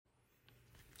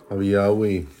Oh,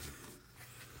 Yahweh,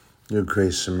 your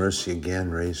grace and mercy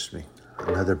again raised me.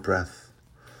 Another breath.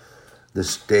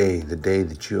 This day, the day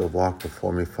that you have walked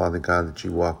before me, Father God, that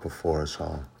you walk before us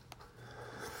all.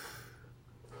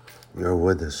 You're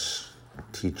with us,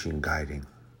 teaching, guiding.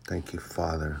 Thank you,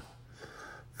 Father,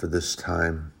 for this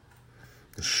time,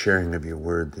 the sharing of your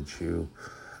word, that you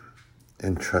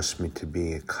entrust me to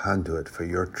be a conduit for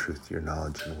your truth, your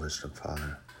knowledge, and wisdom,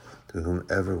 Father. To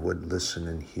whomever would listen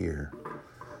and hear,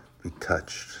 be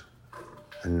touched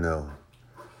and know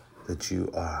that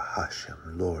you are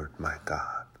Hashem, Lord, my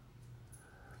God.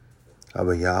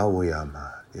 Abba Yahweh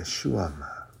Ama, Yeshua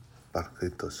Ama,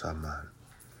 Barkitos Aman.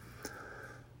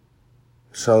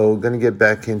 So, going to get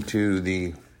back into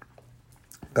the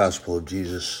Gospel of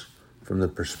Jesus from the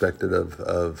perspective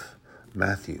of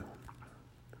Matthew.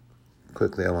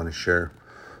 Quickly, I want to share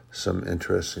some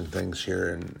interesting things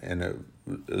here, and it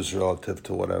is relative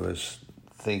to what I was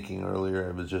thinking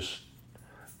earlier.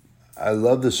 I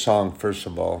love the song, first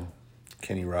of all.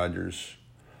 Kenny Rogers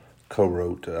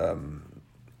co-wrote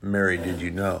Mary, Did You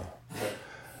Know?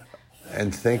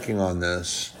 And thinking on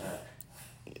this,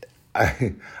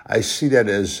 I see that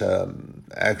as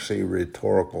actually a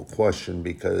rhetorical question,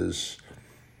 because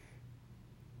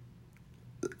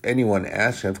anyone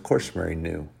asking, of course Mary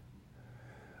knew.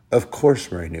 Of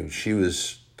course Mary knew. She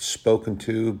was spoken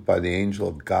to by the angel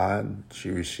of God. She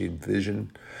received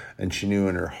vision, and she knew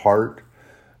in her heart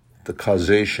the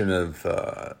causation of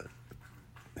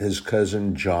his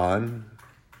cousin John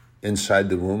inside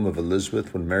the womb of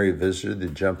Elizabeth when Mary visited, the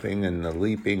jumping and the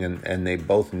leaping, and they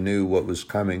both knew what was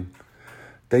coming.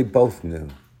 They both knew.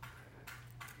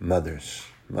 Mothers.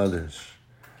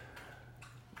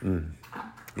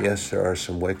 Yes, there are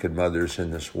some wicked mothers in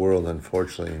this world,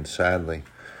 unfortunately and sadly.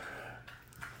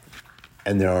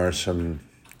 And there are some,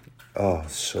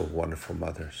 so wonderful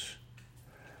mothers.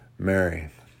 Mary,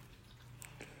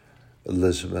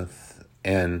 Elizabeth,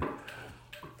 and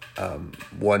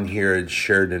one here had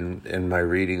shared in my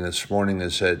reading this morning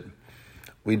is that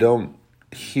we don't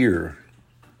hear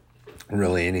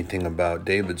really anything about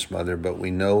David's mother, but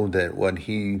we know that what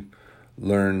he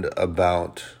learned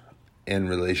about in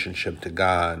relationship to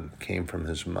God came from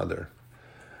his mother.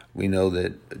 We know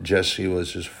that Jesse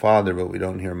was his father, but we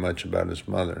don't hear much about his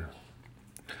mother.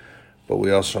 But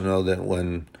we also know that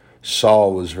when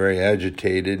Saul was very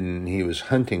agitated and he was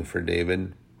hunting for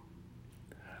David,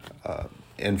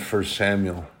 in 1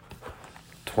 Samuel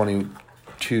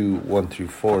 22, 1 through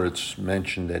 4, it's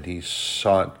mentioned that he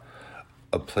sought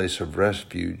a place of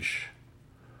refuge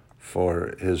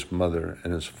for his mother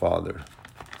and his father.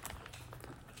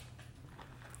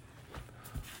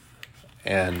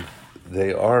 And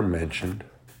they are mentioned,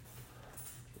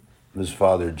 his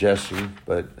father Jesse,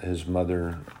 but his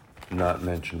mother not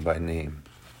mentioned by name.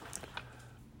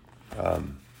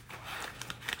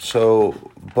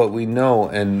 But we know,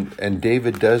 and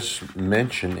David does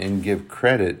mention and give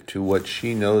credit to what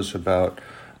she knows about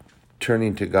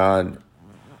turning to God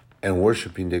and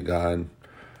worshiping to God,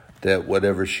 that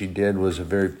whatever she did was a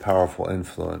very powerful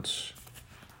influence.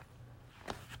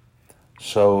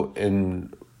 So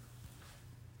in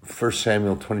 1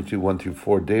 Samuel 22, 1 through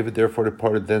 4, David therefore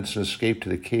departed thence and escaped to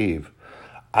the cave,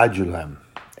 Adullam.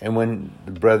 And when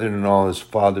the brethren and all his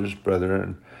father's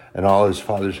brethren and all his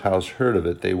father's house heard of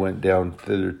it, they went down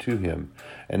thither to him.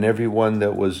 And every one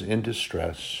that was in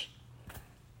distress,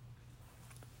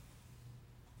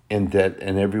 and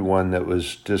every one that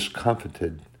was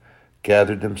discomfited,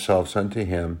 gathered themselves unto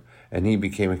him, and he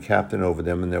became a captain over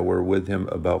them, and there were with him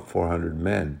about 400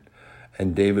 men.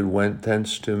 And David went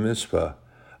thence to Mizpah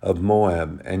of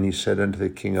Moab, and he said unto the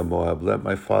king of Moab, Let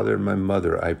my father and my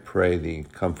mother, I pray thee,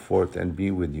 come forth and be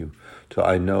with you, till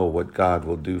I know what God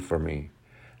will do for me.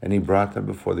 And he brought them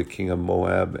before the king of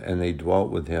Moab, and they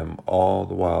dwelt with him all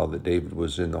the while that David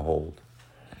was in the hold.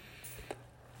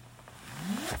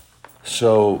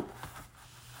 So,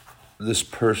 this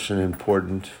person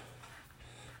important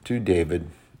to David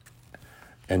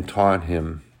and taught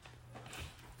him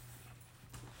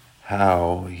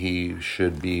how he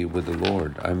should be with the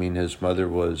Lord. I mean, his mother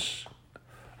was,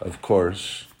 of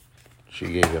course,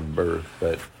 she gave him birth,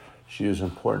 but she was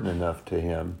important enough to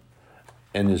him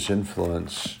and his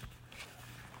influence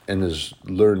and his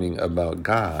learning about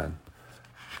God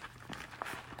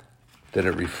that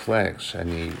it reflects,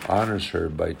 and he honors her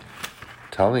by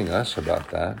telling us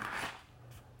about that.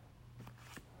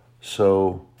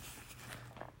 So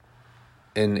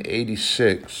in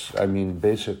 86, I mean,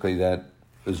 basically that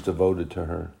is devoted to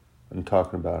her and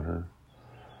talking about her.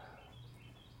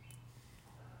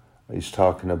 He's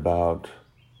talking about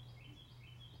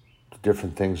the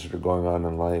different things that are going on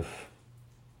in life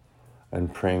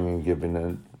and praying and giving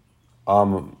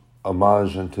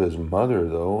homage unto his mother,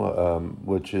 though,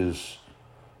 which is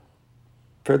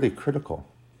fairly critical.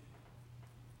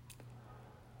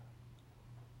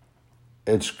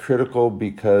 It's critical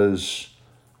because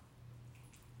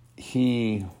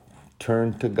he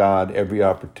turned to God every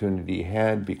opportunity he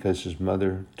had, because his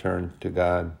mother turned to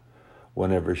God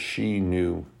whenever she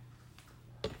knew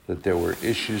that there were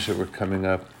issues that were coming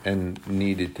up and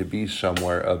needed to be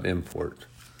somewhere of import.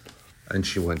 And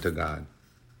she went to God.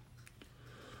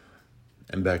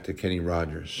 And back to Kenny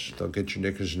Rogers. Don't get your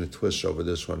knickers in a twist over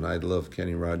this one. I love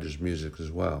Kenny Rogers' music as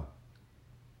well.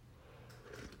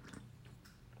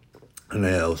 And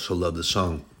I also love the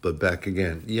song. But back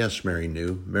again, yes, Mary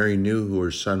knew. Mary knew who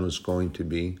her son was going to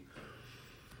be.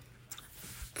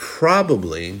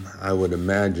 Probably, I would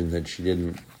imagine that she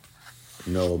didn't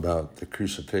know about the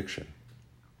crucifixion.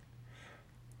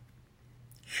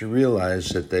 She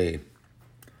realized that they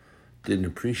didn't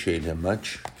appreciate him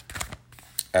much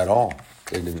at all.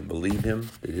 They didn't believe him.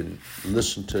 They didn't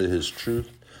listen to his truth.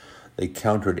 They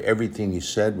countered everything he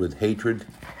said with hatred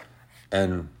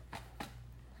and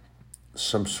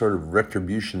some sort of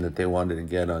retribution that they wanted to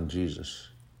get on Jesus.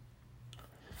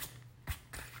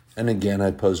 And again,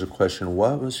 I pose a question,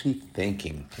 what was he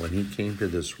thinking when he came to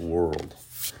this world?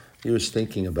 He was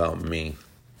thinking about me.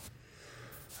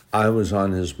 I was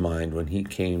on his mind when he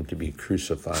came to be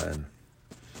crucified.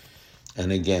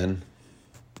 And again,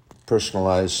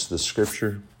 personalize the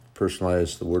scripture,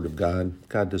 personalize the word of God.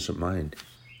 God doesn't mind.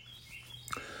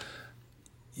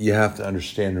 You have to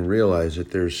understand and realize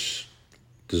that there's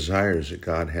desires that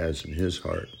God has in his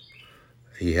heart.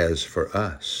 He has for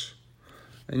us.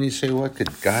 And you say, what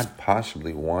could God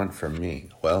possibly want from me?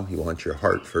 Well, he wants your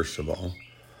heart, first of all.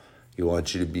 He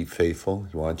wants you to be faithful.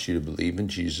 He wants you to believe in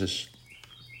Jesus.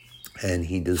 And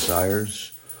he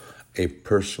desires a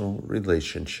personal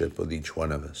relationship with each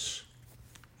one of us.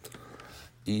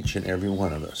 Each and every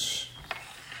one of us.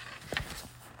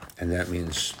 And that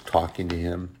means talking to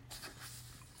him,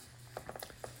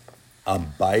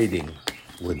 abiding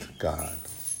with God.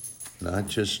 Not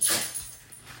just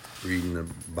reading the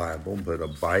Bible, but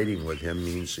abiding with him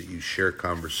means that you share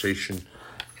conversation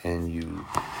and you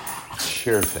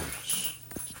share things.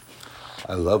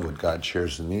 I love what God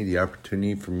shares with me, the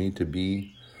opportunity for me to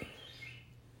be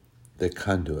the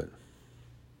conduit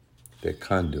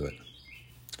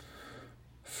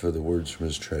for the words from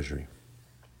his treasury.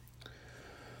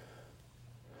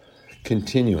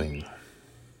 Continuing,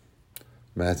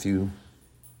 Matthew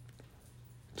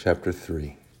chapter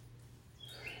 3.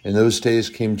 In those days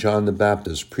came John the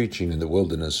Baptist preaching in the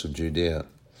wilderness of Judea,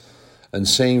 and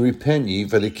saying, Repent ye,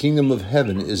 for the kingdom of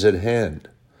heaven is at hand.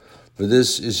 For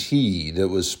this is he that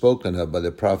was spoken of by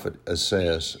the prophet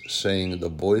Isaiah, saying, The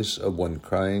voice of one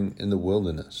crying in the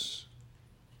wilderness,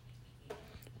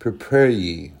 Prepare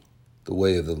ye the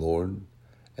way of the Lord,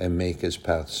 and make his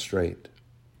path straight.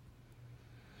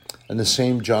 And the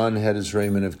same John had his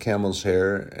raiment of camel's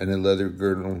hair, and a leather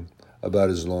girdle about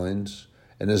his loins,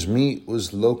 and his meat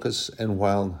was locusts and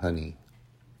wild honey.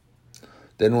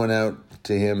 Then went out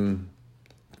to him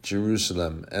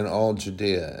Jerusalem and all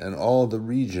Judea and all the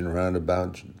region round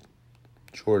about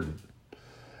Jordan,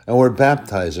 and were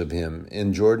baptized of him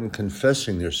in Jordan,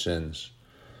 confessing their sins.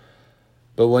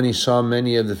 But when he saw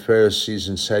many of the Pharisees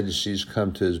and Sadducees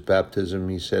come to his baptism,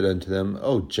 he said unto them,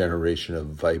 O generation of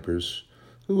vipers,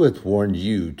 who hath warned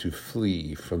you to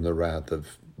flee from the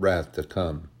wrath to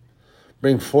come?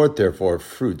 Bring forth, therefore,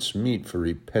 fruits meet for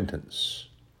repentance.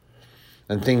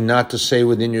 And think not to say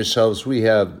within yourselves, We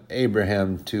have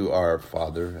Abraham to our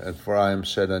father. And for I am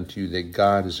said unto you that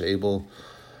God is able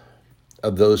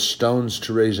of those stones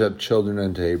to raise up children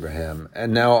unto Abraham.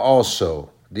 And now also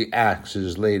the axe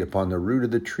is laid upon the root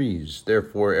of the trees.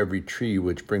 Therefore every tree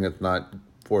which bringeth not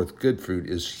forth good fruit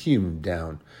is hewn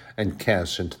down and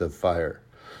cast into the fire.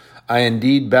 I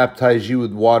indeed baptize you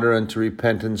with water unto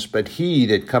repentance, but he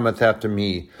that cometh after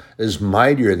me is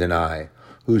mightier than I,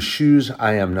 whose shoes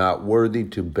I am not worthy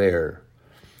to bear.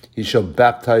 He shall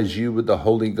baptize you with the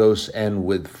Holy Ghost and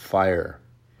with fire,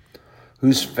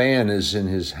 whose fan is in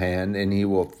his hand, and he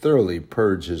will thoroughly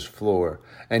purge his floor,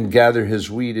 and gather his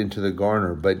wheat into the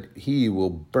garner, but he will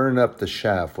burn up the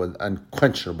chaff with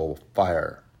unquenchable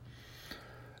fire.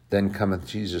 Then cometh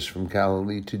Jesus from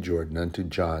Galilee to Jordan unto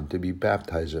John to be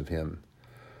baptized of him.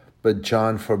 But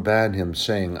John forbade him,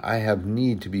 saying, I have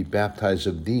need to be baptized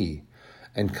of thee,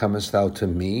 and comest thou to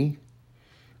me?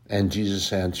 And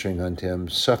Jesus answering unto him,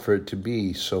 Suffer it to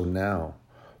be so now,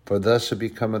 for thus it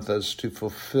becometh us to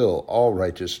fulfill all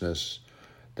righteousness.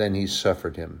 Then he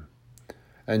suffered him.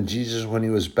 And Jesus, when he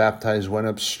was baptized, went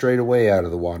up straightway out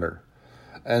of the water.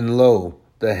 And lo,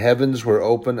 the heavens were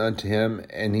opened unto him,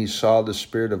 and he saw the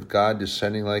Spirit of God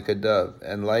descending like a dove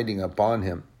and lighting upon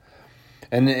him.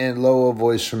 And lo, a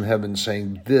voice from heaven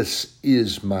saying, This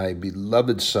is my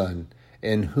beloved Son,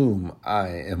 in whom I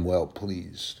am well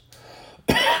pleased.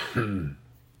 Then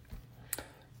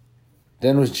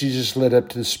was Jesus led up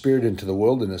to the Spirit into the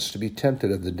wilderness to be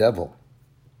tempted of the devil.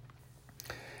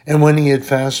 And when he had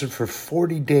fasted for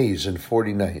 40 days and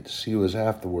 40 nights, he was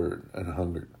afterward and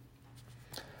hungered.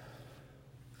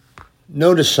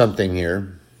 Notice something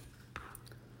here.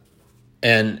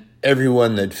 And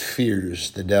everyone that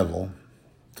fears the devil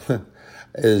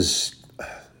is,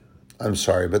 I'm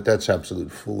sorry, but that's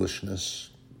absolute foolishness.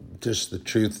 Just the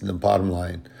truth and the bottom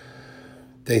line.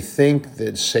 They think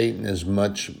that Satan is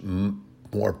much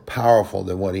more powerful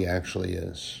than what he actually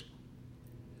is.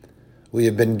 We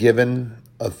have been given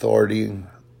authority,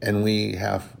 and we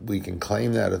can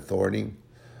claim that authority.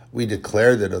 We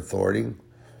declare that authority.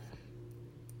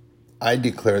 I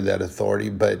declare that authority,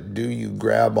 but do you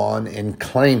grab on and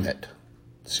claim it?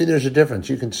 See, there's a difference.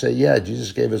 You can say, yeah,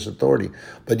 Jesus gave us authority,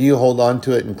 but do you hold on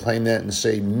to it and claim that and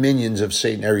say, minions of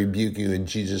Satan, I rebuke you in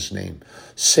Jesus' name.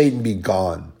 Satan, be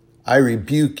gone. I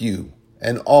rebuke you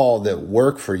and all that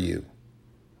work for you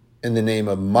in the name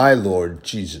of my Lord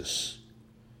Jesus.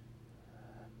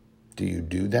 Do you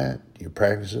do that? Do you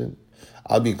practice it?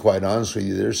 I'll be quite honest with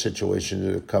you. There's situations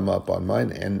that have come up on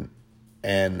mine,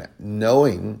 and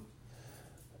knowing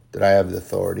that I have the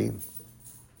authority,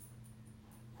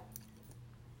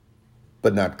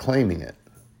 but not claiming it.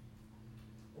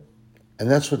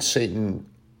 And that's what Satan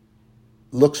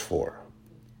looks for.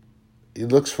 He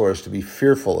looks for us to be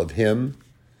fearful of him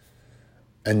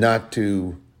and not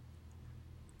to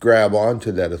grab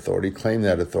onto that authority, claim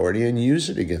that authority, and use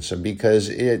it against him, because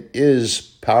it is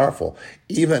powerful,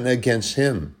 even against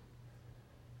him.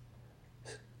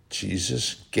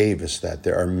 Jesus gave us that.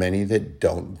 There are many that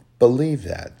don't believe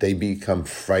that. They become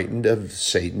frightened of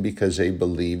Satan because they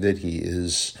believe that he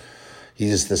is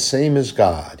the same as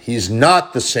God. He's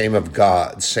not the same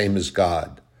as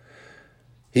God.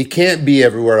 He can't be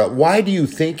everywhere. Why do you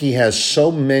think he has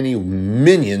so many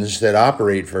minions that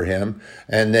operate for him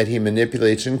and that he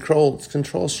manipulates and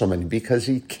controls so many? Because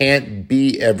he can't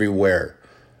be everywhere.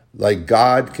 Like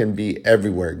God can be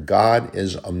everywhere. God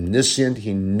is omniscient.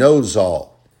 He knows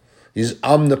all. He's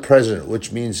omnipresent,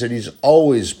 which means that he's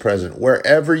always present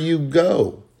wherever you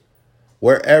go,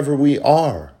 wherever we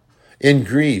are, in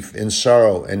grief, in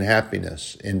sorrow, in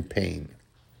happiness, in pain.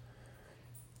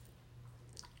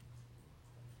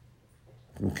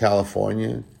 From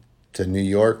California to New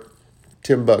York,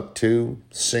 Timbuktu,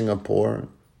 Singapore,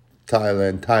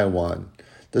 Thailand, Taiwan.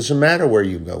 Doesn't matter where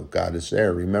you go, God is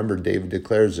there. Remember, David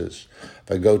declares this.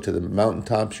 If I go to the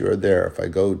mountaintops, you are there. If I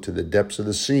go to the depths of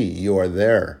the sea, you are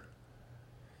there.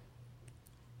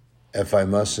 If I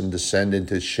must descend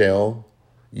into Sheol,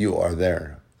 you are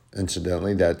there.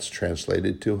 Incidentally, that's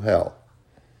translated to hell.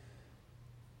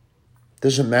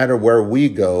 Doesn't matter where we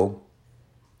go.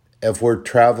 If we're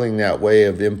traveling that way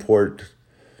of import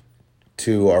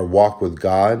to our walk with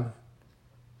God,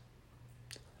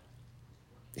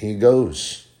 he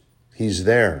goes. He's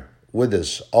there with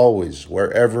us always,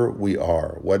 wherever we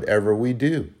are, whatever we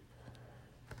do.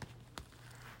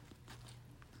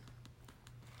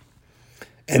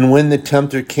 And when the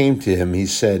tempter came to him, he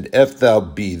said, If thou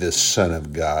be the Son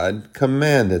of God,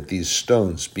 command that these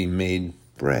stones be made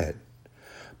bread.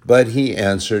 But he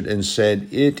answered and said,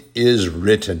 It is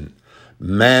written,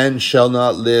 Man shall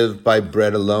not live by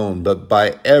bread alone, but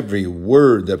by every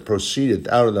word that proceedeth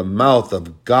out of the mouth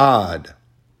of God.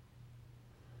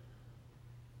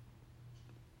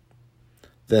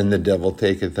 Then the devil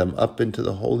taketh him up into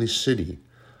the holy city,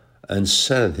 and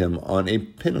setteth him on a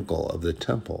pinnacle of the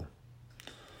temple,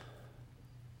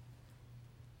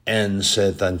 and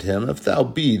saith unto him, If thou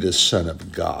be the Son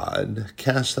of God,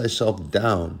 cast thyself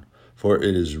down, for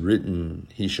it is written,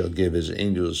 He shall give his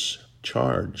angels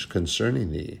charge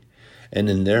concerning thee, and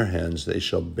in their hands they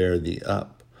shall bear thee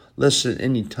up, lest at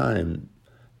any time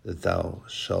that thou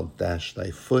shalt dash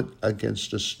thy foot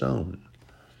against a stone.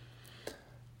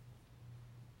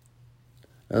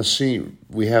 Now see,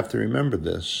 we have to remember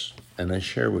this, and I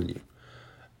share with you.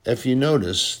 If you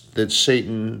notice that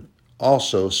Satan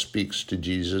also speaks to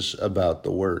Jesus about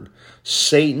the word.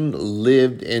 Satan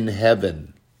lived in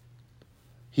heaven.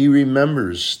 He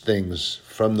remembers things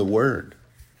from the word.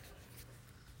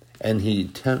 And he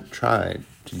tried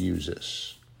to use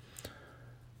this.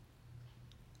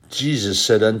 Jesus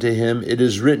said unto him, It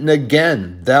is written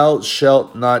again, Thou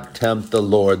shalt not tempt the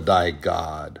Lord thy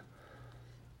God.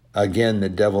 Again the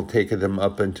devil taketh him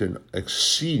up into an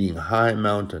exceeding high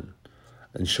mountain,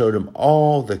 and showed him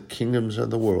all the kingdoms of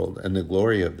the world and the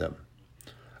glory of them,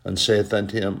 and saith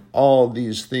unto him, All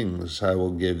these things I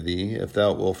will give thee, if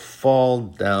thou wilt fall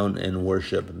down and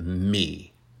worship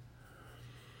me.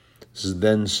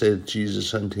 Then saith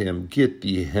Jesus unto him, Get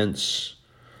thee hence,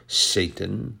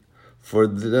 Satan, for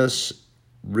thus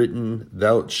written,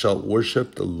 Thou shalt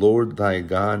worship the Lord thy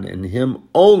God, and him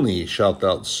only shalt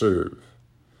thou serve.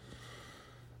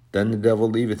 Then the devil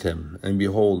leaveth him, and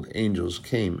behold, angels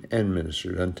came and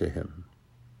ministered unto him.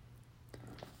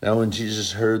 Now when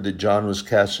Jesus heard that John was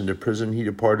cast into prison, he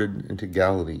departed into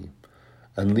Galilee.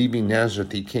 And leaving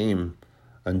Nazareth, he came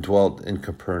and dwelt in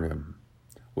Capernaum,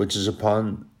 which is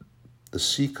upon the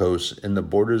seacoast in the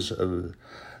borders of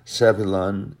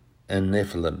Zebulun and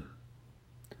Nephthalim,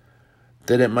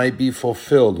 that it might be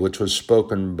fulfilled which was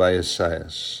spoken by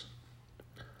Esaias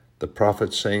the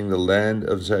prophet, saying, The land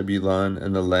of Zebulun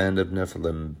and the land of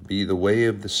Nephthalim be the way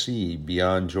of the sea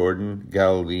beyond Jordan,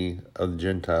 Galilee of the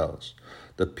Gentiles.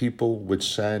 The people which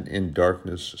sat in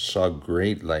darkness saw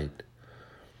great light.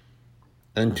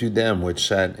 And to them which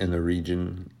sat in the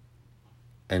region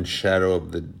and shadow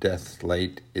of the death,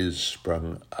 light is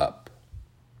sprung up.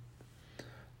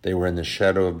 They were in the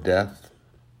shadow of death,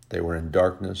 they were in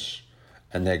darkness,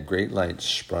 and that great light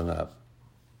sprung up.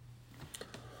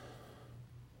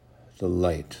 The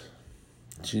light.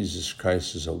 Jesus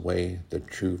Christ is the way, the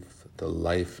truth, the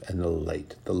life, and the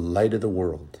light of the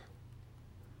world.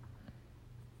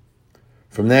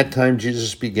 From that time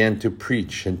Jesus began to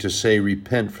preach and to say,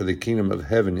 Repent, for the kingdom of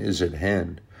heaven is at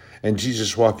hand. And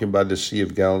Jesus, walking by the Sea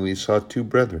of Galilee, saw two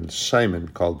brethren, Simon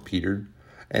called Peter,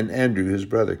 and Andrew his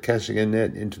brother, casting a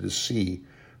net into the sea,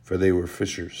 for they were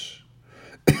fishers.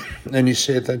 And he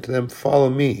saith unto them,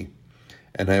 Follow me,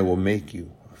 and I will make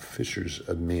you fishers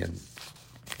of men.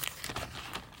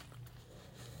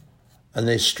 And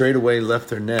they straightway left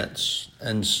their nets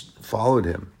and followed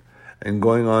him. And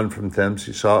going on from thence,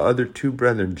 he saw other two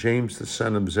brethren, James the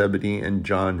son of Zebedee, and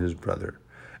John his brother,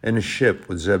 in a ship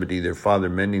with Zebedee their father,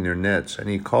 mending their nets. And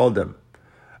he called them.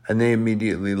 And they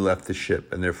immediately left the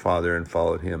ship and their father, and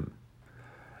followed him.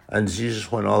 And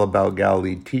Jesus went all about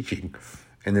Galilee, teaching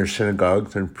in their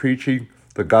synagogues, and preaching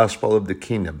the gospel of the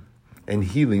kingdom, and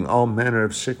healing all manner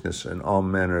of sickness and all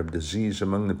manner of disease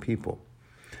among the people.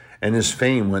 And his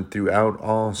fame went throughout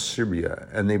all Syria,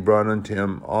 and they brought unto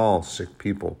him all sick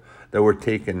people that were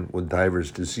taken with divers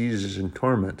diseases and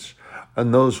torments,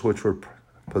 and those which were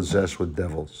possessed with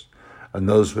devils, and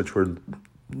those which were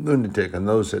lunatic, and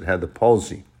those that had the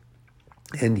palsy,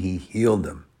 and he healed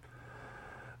them.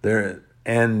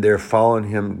 There followed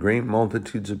him great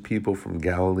multitudes of people from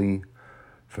Galilee,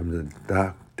 from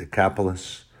the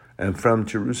Decapolis, and from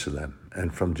Jerusalem,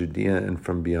 and from Judea, and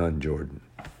from beyond Jordan.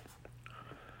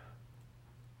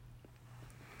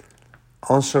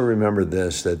 Also remember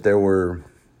this, that there were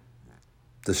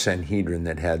the Sanhedrin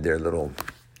that had their little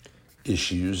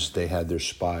issues. They had their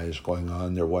spies going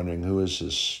on. They're wondering, who is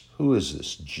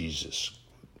this Jesus?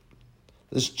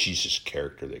 This Jesus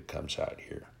character that comes out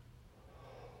here.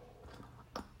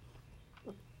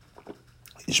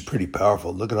 He's pretty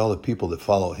powerful. Look at all the people that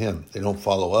follow him. They don't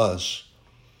follow us.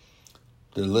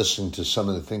 They're listening to some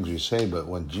of the things we say, but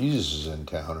when Jesus is in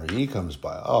town or he comes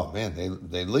by, oh man,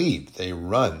 they leave. They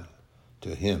run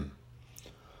to him.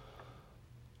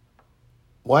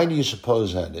 Why do you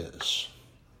suppose that is?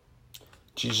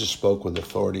 Jesus spoke with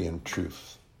authority and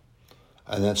truth,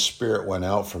 and that spirit went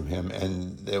out from him,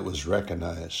 and it was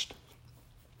recognized.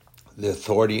 The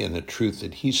authority and the truth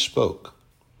that he spoke,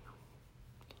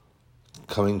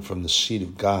 coming from the seat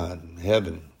of God in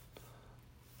heaven,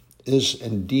 is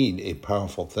indeed a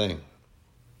powerful thing.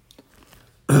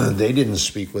 They didn't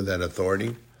speak with that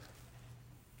authority.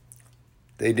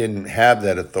 They didn't have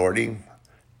that authority.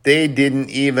 They didn't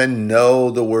even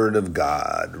know the Word of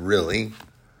God, really.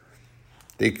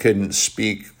 They couldn't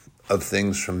speak of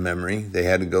things from memory. They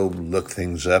had to go look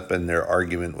things up, and their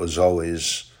argument was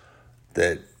always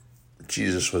that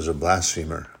Jesus was a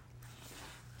blasphemer.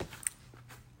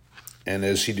 And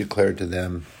as he declared to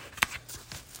them,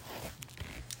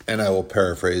 and I will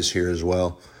paraphrase here as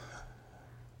well,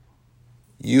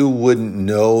 you wouldn't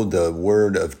know the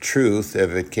word of truth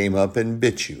if it came up and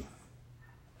bit you.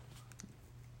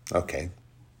 Okay.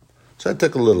 So I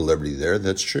took a little liberty there.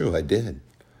 That's true. I did.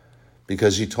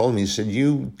 Because he told me, he said,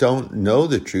 you don't know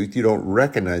the truth. You don't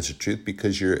recognize the truth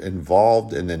because you're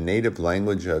involved in the native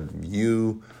language of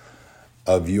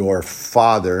your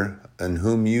father and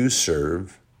whom you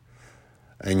serve.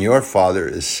 And your father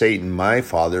is Satan. My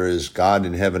father is God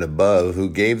in heaven above, who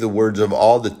gave the words of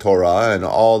all the Torah and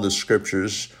all the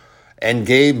scriptures and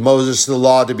gave Moses the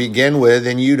law to begin with,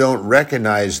 and you don't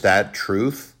recognize that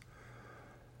truth.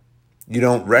 You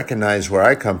don't recognize where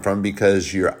I come from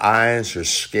because your eyes are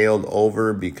scaled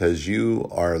over because you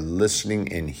are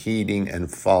listening and heeding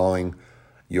and following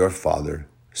your father,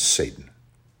 Satan.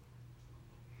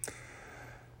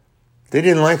 They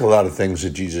didn't like a lot of things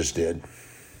that Jesus did.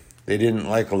 They didn't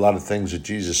like a lot of things that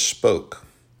Jesus spoke.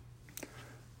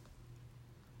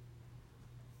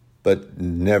 But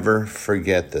never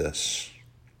forget this.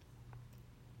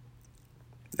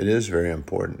 It is very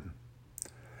important.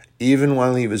 Even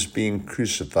while he was being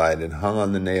crucified and hung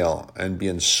on the nail and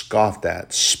being scoffed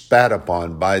at, spat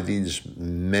upon by these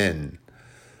men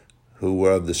who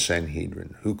were of the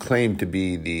Sanhedrin, who claimed to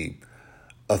be the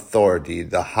authority,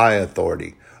 the high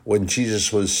authority, when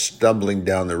Jesus was stumbling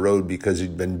down the road because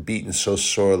he'd been beaten so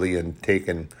sorely and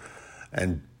taken,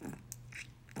 and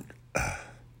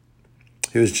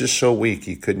he was just so weak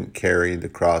he couldn't carry the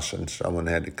cross, and someone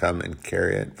had to come and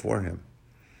carry it for him.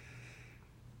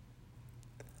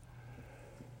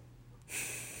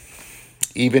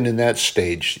 Even in that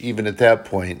stage, even at that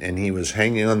point, and he was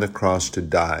hanging on the cross to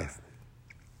die.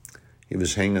 He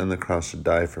was hanging on the cross to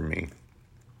die for me.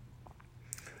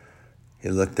 He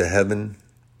looked to heaven,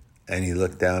 and he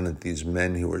looked down at these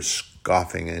men who were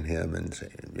scoffing at him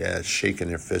and shaking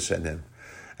their fists at him.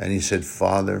 And he said,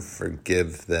 "Father,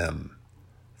 forgive them,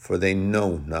 for they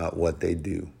know not what they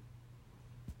do."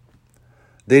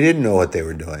 They didn't know what they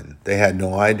were doing. They had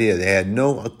no idea. They had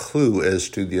no clue as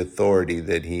to the authority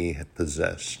that he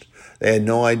possessed. They had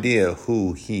no idea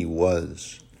who he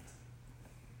was.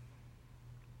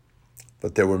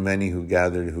 But there were many who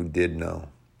gathered who did know.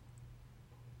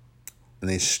 And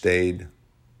they stayed,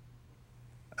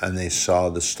 and they saw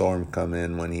the storm come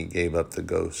in when he gave up the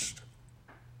ghost.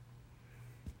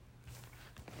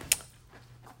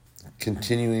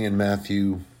 Continuing in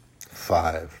Matthew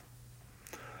 5.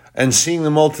 And seeing the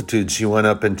multitudes, he went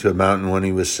up into a mountain. When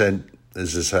he was sent,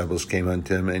 his disciples came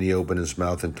unto him, and he opened his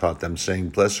mouth and taught them,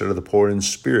 saying, Blessed are the poor in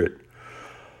spirit,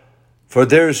 for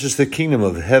theirs is the kingdom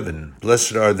of heaven.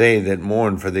 Blessed are they that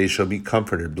mourn, for they shall be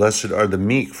comforted. Blessed are the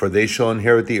meek, for they shall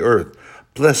inherit the earth.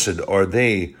 Blessed are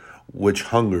they which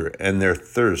hunger and their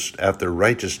thirst after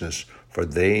righteousness, for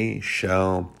they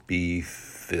shall be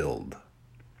filled.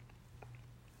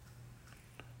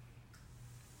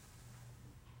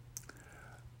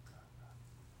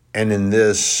 And in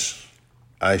this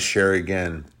I share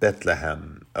again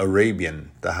Bethlehem,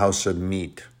 Arabian, the house of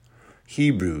meat,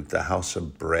 Hebrew, the house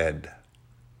of bread.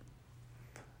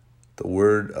 The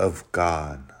Word of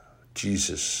God,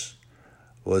 Jesus,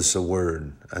 was the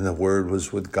Word, and the Word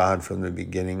was with God from the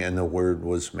beginning, and the Word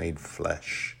was made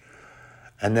flesh.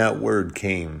 And that Word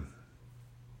came,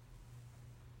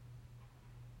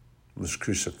 was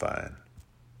crucified.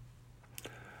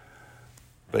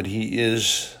 But he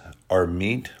is our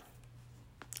meat.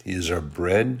 He is our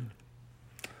bread.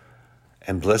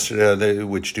 And blessed are they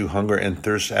which do hunger and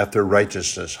thirst after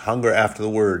righteousness, hunger after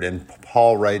the word. And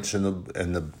Paul writes in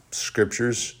the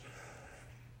scriptures,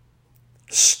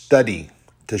 study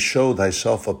to show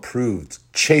thyself approved.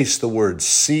 Chase the word.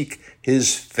 Seek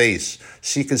his face.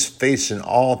 Seek his face in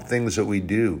all things that we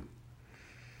do.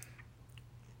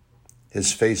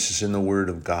 His face is in the word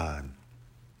of God.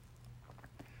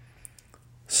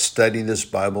 Study this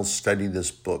Bible. Study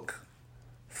this book.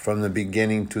 From the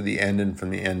beginning to the end, and from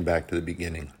the end back to the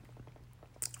beginning.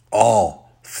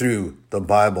 All through the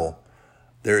Bible,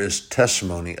 there is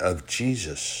testimony of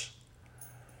Jesus.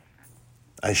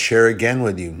 I share again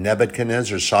with you,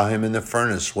 Nebuchadnezzar saw him in the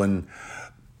furnace when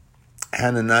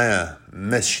Hananiah,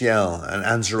 Mishael, and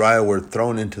Azariah were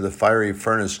thrown into the fiery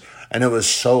furnace, and it was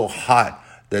so hot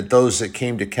that those that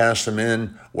came to cast them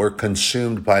in were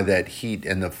consumed by that heat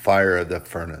and the fire of the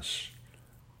furnace.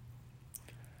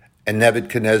 And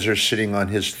Nebuchadnezzar sitting on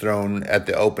his throne at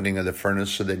the opening of the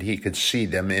furnace so that he could see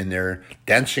them in there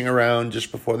dancing around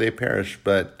just before they perished.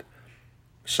 But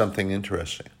something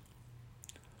interesting.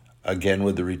 Again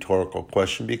with the rhetorical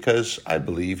question, because I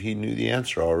believe he knew the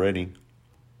answer already.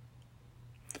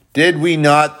 Did we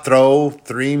not throw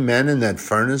 3 men in that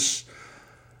furnace?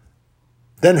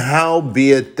 Then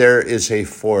howbeit there is a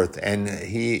fourth, and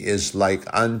he is like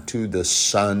unto the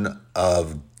Son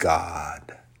of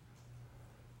God.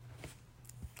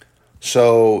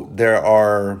 So there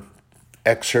are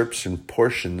excerpts and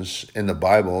portions in the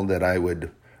Bible that I would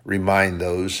remind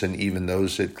those, and even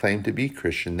those that claim to be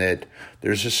Christian, that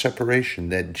there's a separation,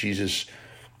 that Jesus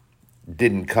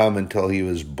didn't come until he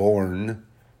was born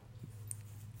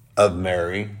of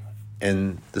Mary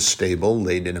in the stable,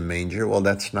 laid in a manger. Well,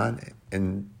 that's not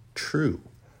true.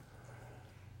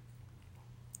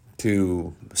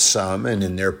 To some, and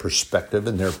in their perspective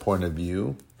and their point of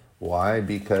view. Why?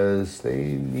 Because they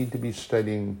need to be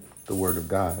studying the Word of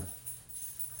God.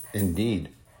 Indeed.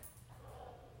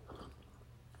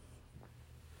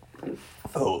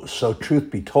 Oh, so truth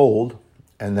be told,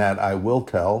 and that I will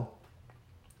tell,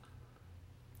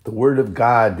 the Word of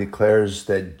God declares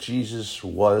that Jesus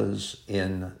was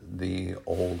in the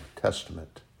Old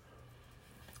Testament.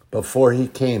 Before he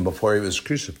came, before he was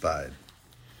crucified,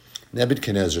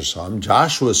 Nebuchadnezzar saw him.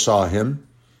 Joshua saw him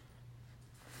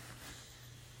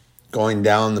going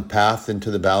down the path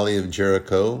into the valley of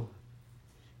Jericho.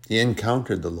 He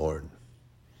encountered the Lord.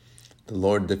 The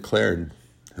Lord declared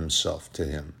himself to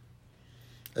him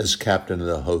as captain of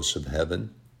the hosts of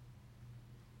heaven.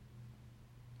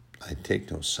 I take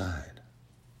no side.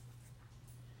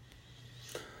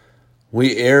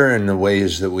 We err in the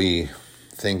ways that we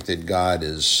think that God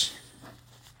is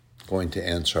going to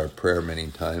answer our prayer many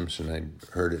times, and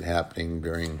I heard it happening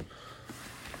during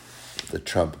the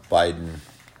Trump-Biden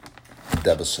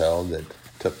debacle that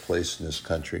took place in this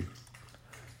country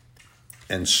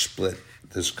and split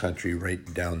this country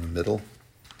right down the middle.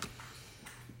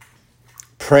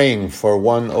 Praying for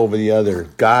one over the other.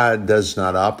 God does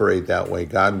not operate that way.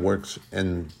 God works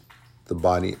in the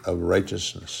body of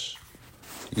righteousness.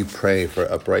 You pray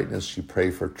for uprightness, you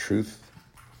pray for truth,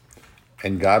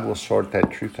 and God will sort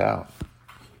that truth out.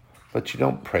 But you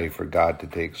don't pray for God to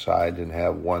take side and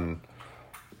have one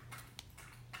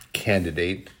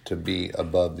candidate to be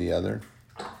above the other.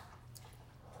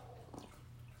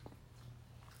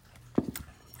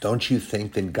 Don't you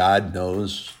think that God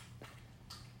knows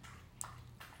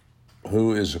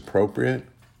who is appropriate?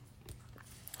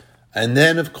 And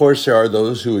then, of course, there are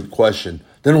those who would question,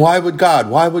 then why would God?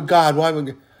 Why would God? Why would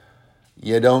God?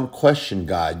 You don't question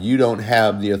God. You don't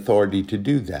have the authority to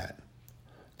do that.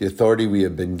 The authority we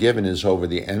have been given is over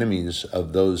the enemies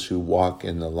of those who walk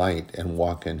in the light and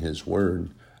walk in his word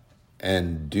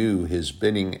and do his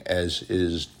bidding as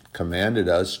is commanded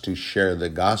us to share the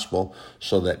gospel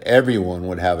so that everyone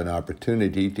would have an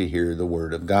opportunity to hear the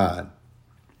word of God.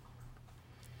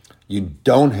 You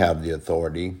don't have the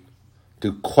authority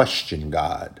to question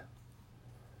God.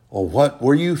 Well, what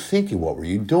were you thinking? What were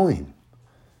you doing?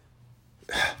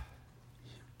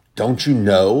 Don't you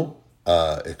know,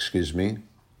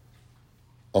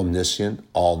 omniscient,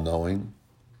 all-knowing?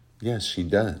 Yes, he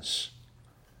does.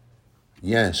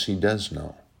 Yes, he does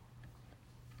know.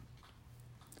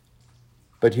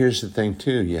 But here's the thing,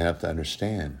 too, you have to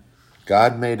understand.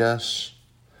 God made us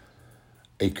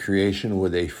a creation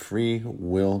with a free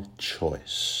will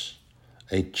choice.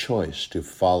 A choice to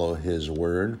follow his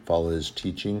word, follow his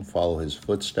teaching, follow his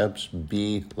footsteps,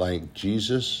 be like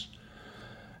Jesus,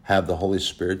 have the Holy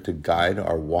Spirit to guide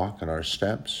our walk and our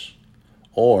steps,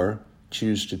 or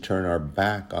choose to turn our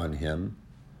back on him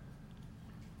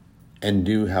and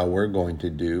do how we're going to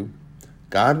do.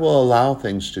 God will allow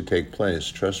things to take place.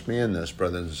 Trust me in this,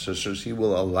 brothers and sisters. He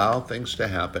will allow things to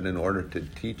happen in order to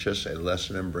teach us a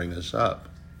lesson and bring us up.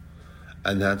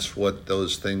 And that's what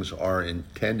those things are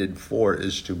intended for,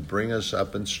 is to bring us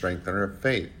up and strengthen our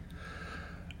faith.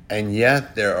 And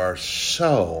yet there are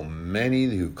so many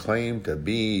who claim to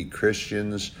be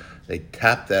Christians. They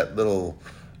tap that little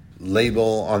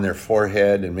label on their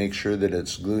forehead and make sure that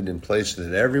it's glued in place so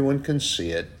that everyone can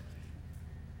see it.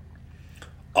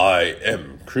 I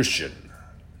am Christian.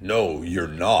 No, you're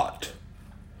not.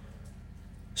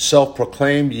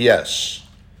 Self-proclaimed, yes.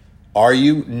 Are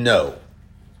you? No.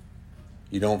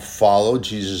 You don't follow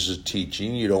Jesus'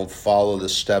 teaching. You don't follow the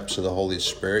steps of the Holy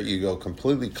Spirit. You go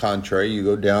completely contrary. You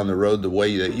go down the road the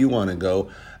way that you want to go,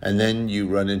 and then you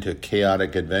run into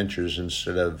chaotic adventures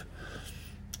instead of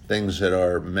things that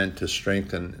are meant to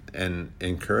strengthen and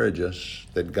encourage us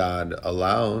that God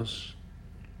allows.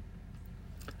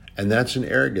 And that's an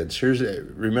arrogance.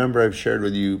 Remember, I've shared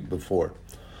with you before.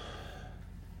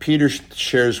 Peter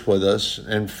shares with us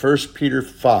in 1 Peter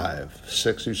 5,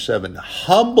 6 through 7,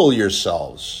 humble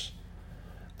yourselves,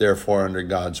 therefore, under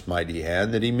God's mighty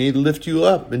hand, that he may lift you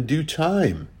up in due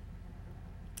time.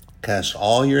 Cast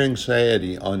all your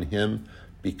anxiety on him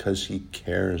because he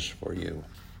cares for you.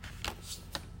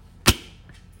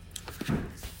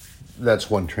 That's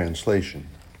one translation.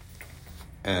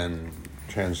 And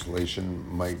translation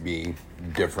might be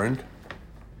different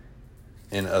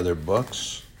in other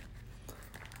books.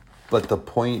 But the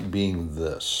point being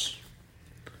this,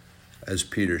 as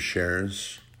Peter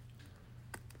shares,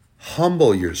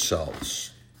 humble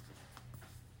yourselves.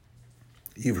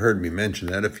 You've heard me mention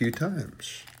that a few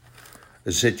times.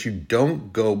 Is that you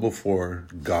don't go before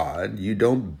God, you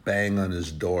don't bang on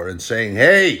his door and saying,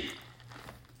 hey,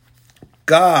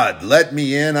 God, let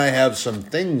me in. I have some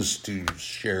things to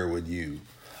share with you.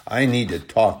 I need to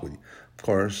talk with you. Of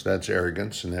course, that's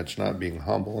arrogance, and that's not being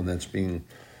humble, and that's being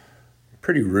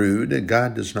pretty rude.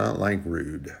 God does not like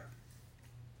rude.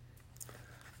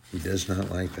 He does not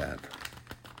like that.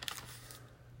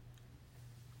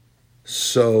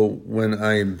 So when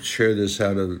I share this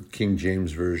out of King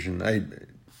James Version,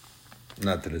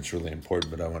 not that it's really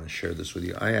important, but I want to share this with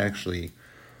you. I actually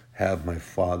have my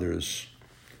father's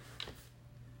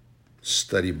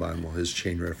study Bible, his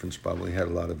chain reference Bible. He had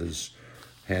a lot of his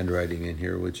handwriting in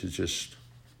here, which is just...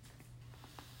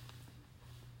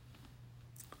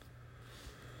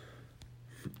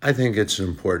 I think it's an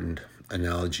important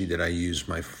analogy that I use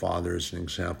my father as an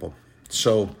example.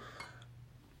 So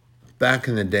back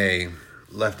in the day,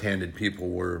 left-handed people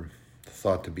were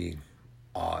thought to be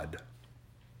odd.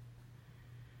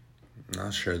 And I'll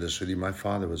share this with you. My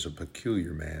father was a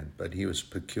peculiar man, but he was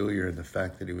peculiar in the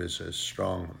fact that he was a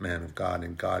strong man of God,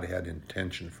 and God had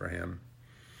intention for him.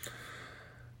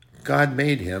 God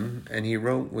made him, and he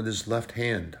wrote with his left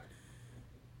hand.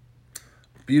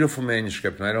 Beautiful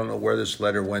manuscript, and I don't know where this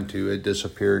letter went to. It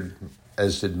disappeared,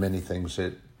 as did many things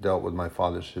that dealt with my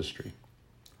father's history.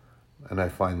 And I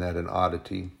find that an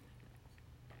oddity.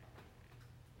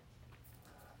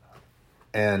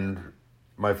 And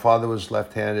my father was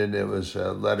left-handed. It was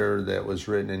a letter that was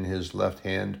written in his left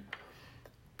hand.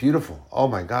 Beautiful. Oh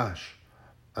my gosh.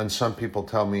 And some people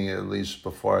tell me, at least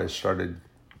before I started,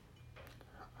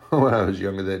 when I was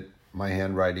younger, that my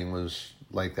handwriting was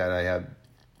like that. I had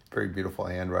very beautiful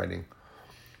handwriting.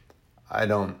 I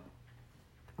don't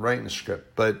write in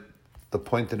script, but the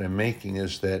point that I'm making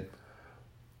is that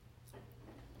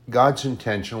God's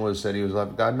intention was that he was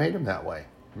left. God made him that way,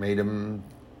 made him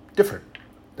different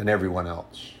than everyone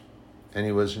else. And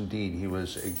he was indeed, he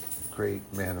was a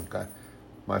great man of God.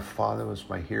 My father was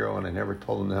my hero, and I never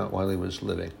told him that while he was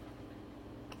living.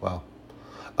 Well,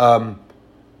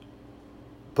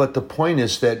 but the point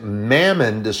is that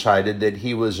Mammon decided that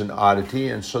he was an oddity,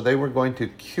 and so they were going to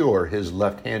cure his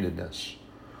left-handedness.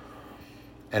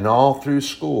 And all through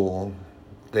school,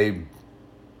 they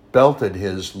belted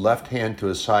his left hand to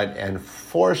his side and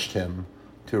forced him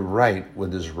to write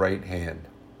with his right hand.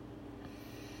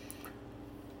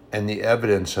 And the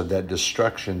evidence of that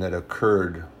destruction that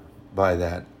occurred by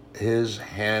that, his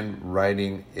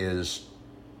handwriting is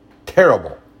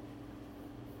terrible.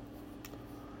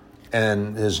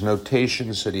 And his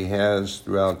notations that he has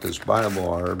throughout this Bible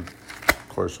are, of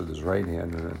course, with his right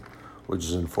hand, which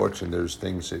is unfortunate. There's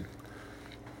things that,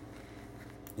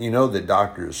 that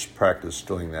doctors practice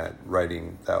doing that,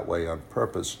 writing that way on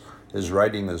purpose. His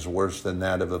writing is worse than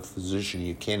that of a physician.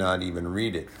 You cannot even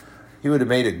read it. He would have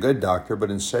made a good doctor, but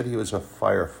instead he was a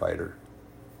firefighter.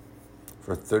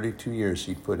 For 32 years,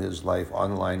 he put his life on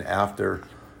the line after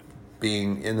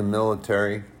being in the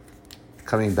military,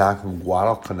 coming back from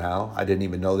Guadalcanal. I didn't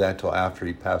even know that till after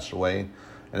he passed away.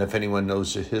 And if anyone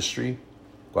knows the history,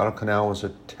 Guadalcanal was a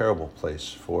terrible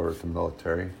place for the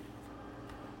military.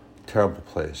 Terrible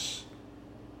place.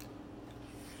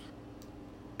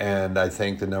 And I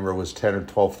think the number was 10 or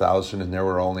 12,000, and there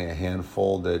were only a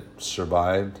handful that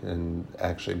survived and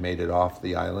actually made it off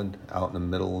the island out in the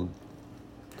middle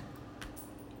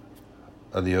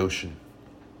of the ocean.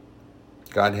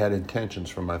 God had intentions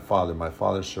for my father. My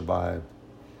father survived.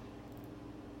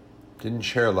 Didn't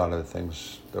share a lot of the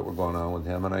things that were going on with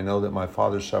him. And I know that my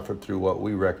father suffered through what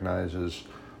we recognize as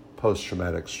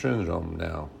post-traumatic syndrome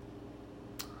now.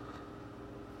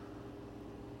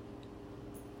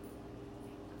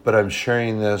 But I'm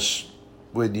sharing this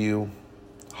with you.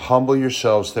 Humble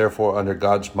yourselves, therefore, under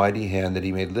God's mighty hand, that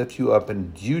he may lift you up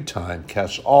in due time.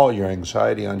 Cast all your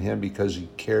anxiety on him, because he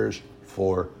cares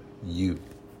for you.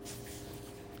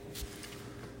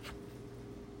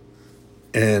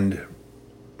 And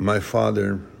my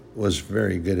father was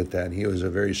very good at that. He was a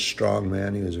very strong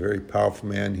man. He was a very powerful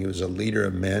man. He was a leader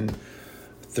of men.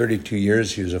 32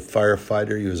 years, he was a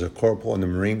firefighter. He was a corporal in the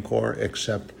Marine Corps,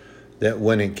 except that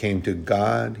when it came to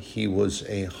God, he was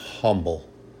a humble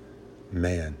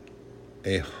man.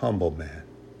 A humble man.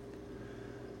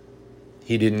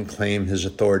 He didn't claim his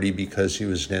authority because he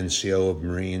was an NCO of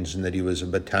Marines and that he was a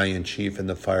battalion chief in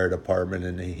the fire department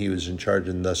and he was in charge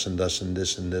of thus and thus and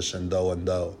this and this and though and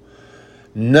though.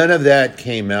 None of that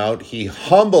came out. He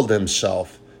humbled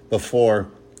himself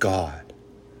before God.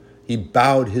 He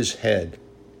bowed his head.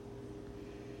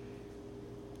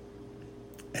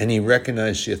 And he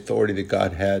recognized the authority that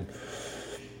God had.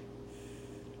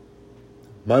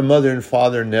 My mother and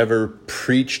father never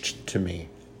preached to me.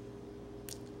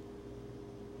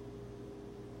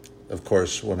 Of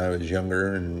course, when I was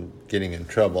younger and getting in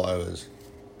trouble, I was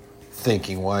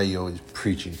thinking, why are you always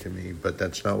preaching to me? But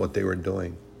that's not what they were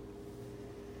doing.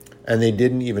 And they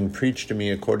didn't even preach to me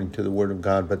according to the Word of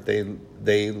God, but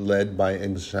they led by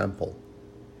example.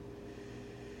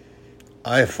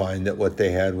 I find that what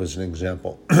they had was an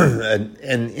example. and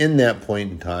in that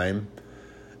point in time,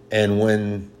 and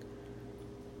when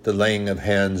the laying of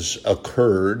hands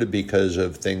occurred because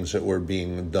of things that were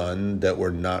being done that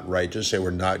were not righteous, they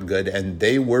were not good, and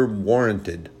they were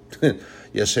warranted.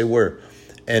 Yes, they were.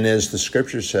 And as the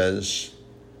scripture says,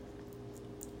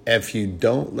 if you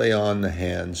don't lay on the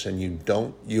hands and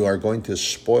you are going to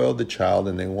spoil the child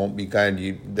and they won't be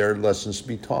guided. There are lessons to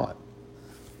be taught.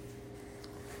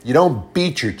 You don't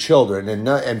beat your children,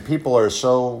 and people are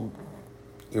so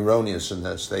erroneous in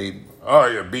this.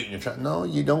 You're beating your child. No,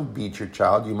 you don't beat your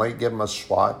child. You might give them a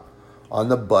swat on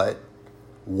the butt,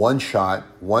 one shot,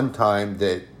 one time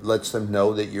that lets them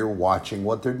know that you're watching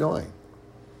what they're doing.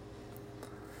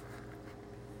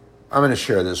 I'm going to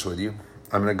share this with you.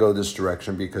 I'm going to go this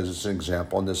direction because it's an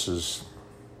example, and this is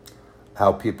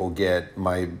how people get.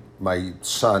 My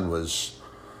son was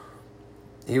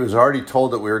already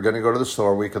told that we were going to go to the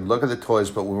store. We could look at the toys,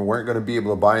 but we weren't going to be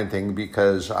able to buy anything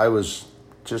because I was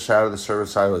just out of the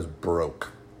service. I was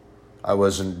broke. I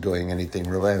wasn't doing anything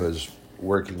really. I was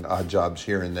working odd jobs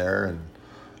here and there,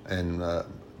 and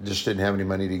just didn't have any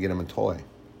money to get him a toy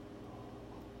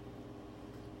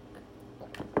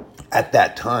at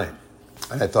that time.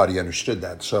 And I thought he understood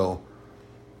that. So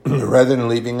rather than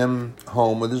leaving him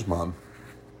home with his mom,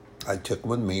 I took him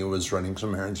with me. I was running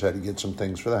some errands, had to get some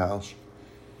things for the house.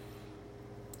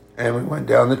 And we went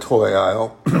down the toy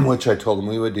aisle, which I told him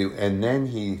we would do. And then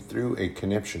he threw a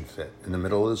conniption fit in the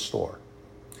middle of the store.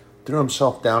 Threw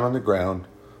himself down on the ground,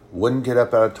 wouldn't get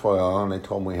up out of the toy aisle, and I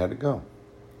told him we had to go.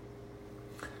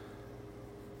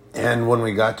 And when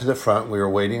we got to the front, we were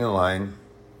waiting in line.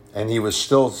 And he was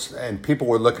still, and people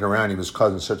were looking around. He was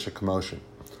causing such a commotion.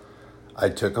 I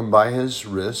took him by his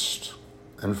wrist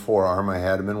and forearm. I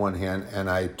had him in one hand, and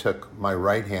I took my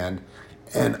right hand,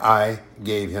 and I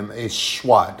gave him a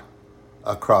swat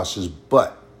across his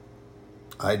butt.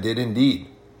 I did indeed.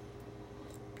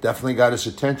 Definitely got his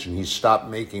attention. He stopped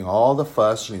making all the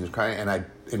fuss, and he was crying, and I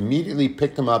immediately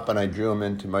picked him up, and I drew him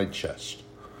into my chest.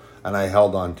 And I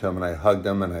held on to him, and I hugged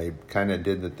him, and I kind of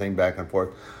did the thing back and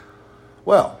forth.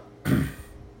 Well,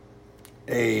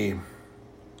 a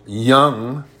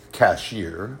young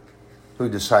cashier who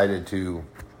decided to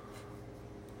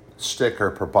stick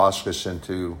her proboscis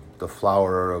into the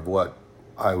flower of what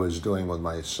I was doing with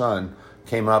my son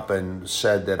came up and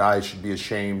said that I should be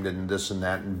ashamed and this and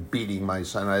that and beating my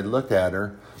son. I looked at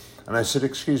her and I said,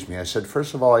 excuse me. I said,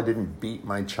 first of all, I didn't beat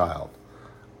my child.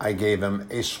 I gave him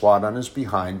a swat on his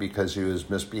behind because he was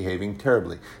misbehaving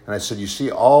terribly. And I said, you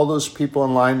see all those people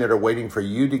in line that are waiting for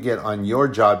you to get on your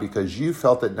job because you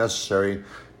felt it necessary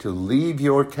to leave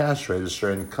your cash register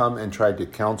and come and try to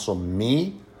counsel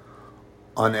me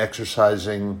on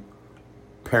exercising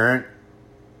parent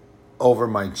over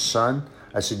my son.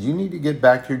 I said, you need to get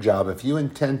back to your job. If you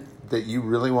intend that you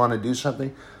really want to do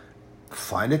something,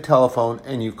 find a telephone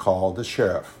and you call the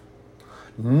sheriff.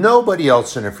 Nobody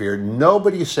else interfered.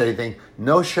 Nobody said anything.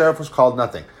 No sheriff was called,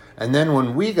 nothing. And then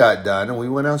when we got done and we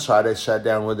went outside, I sat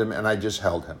down with him and I just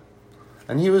held him.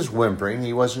 And he was whimpering.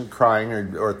 He wasn't crying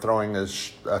or throwing a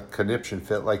conniption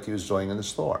fit like he was doing in the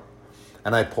store.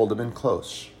 And I pulled him in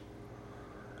close.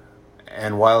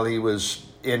 And while he was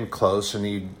in close and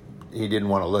he didn't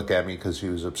want to look at me because he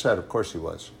was upset, of course he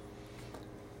was.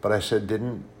 But I said,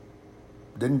 didn't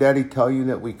Daddy tell you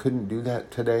that we couldn't do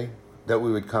that today? That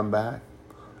we would come back?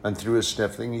 And through his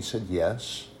sniffling, he said,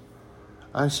 yes.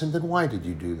 I said, then why did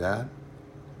you do that?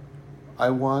 I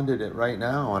wanted it right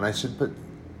now. And I said, but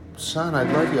son, I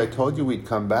love you. I told you we'd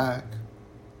come back.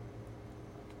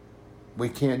 We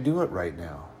can't do it right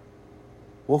now.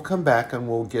 We'll come back and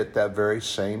we'll get that very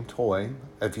same toy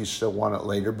if you still want it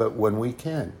later, but when we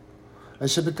can. I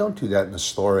said, but don't do that in the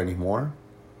store anymore.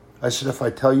 I said, if I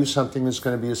tell you something is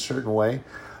going to be a certain way,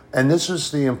 and this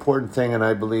is the important thing, and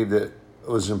I believe that it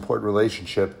was an important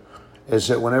relationship, is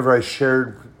that whenever I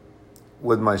shared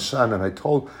with my son and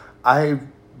I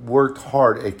worked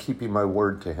hard at keeping my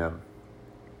word to him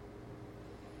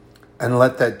and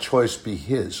let that choice be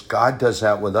his. God does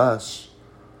that with us.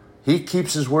 He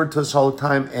keeps his word to us all the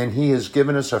time, and he has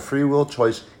given us a free will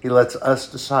choice. He lets us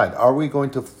decide. Are we going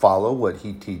to follow what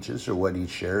he teaches or what he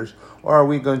shares, or are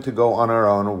we going to go on our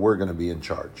own and we're going to be in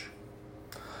charge?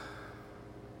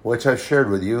 Which I've shared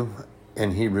with you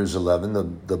in Hebrews 11,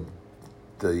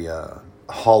 the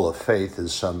hall of faith,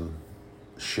 as some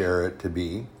share it to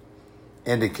be,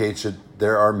 indicates that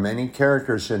there are many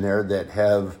characters in there that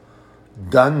have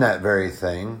done that very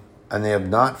thing, and they have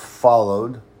not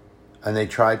followed, and they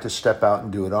tried to step out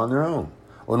and do it on their own.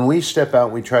 When we step out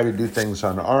and we try to do things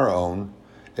on our own,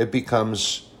 it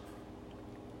becomes,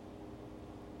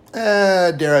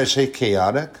 dare I say,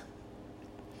 chaotic.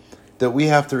 that we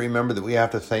have to remember that we have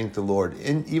to thank the Lord,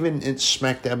 and even it's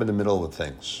smack dab in the middle of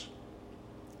things.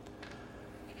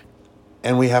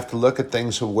 And we have to look at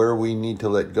things of where we need to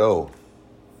let go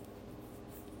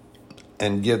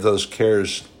and give those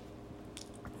cares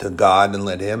to God and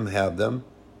let Him have them.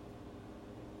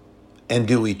 And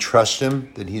do we trust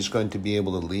Him that He's going to be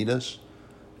able to lead us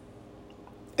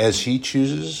as He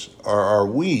chooses? Or are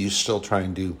we still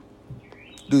trying to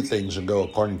do things and go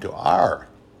according to our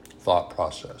thought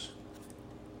process?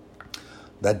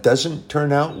 That doesn't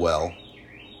turn out well,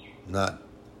 not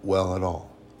well at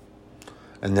all.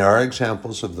 And there are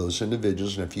examples of those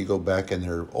individuals, and if you go back in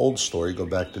their old story, go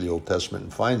back to the Old Testament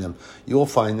and find them, you will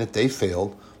find that they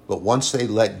failed, but once they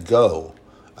let go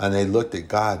and they looked at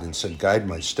God and said, guide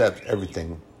my steps,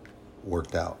 everything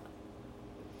worked out.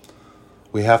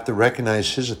 We have to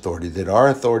recognize His authority, that our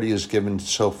authority is given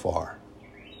so far,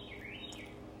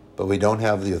 but we don't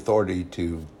have the authority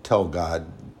to tell God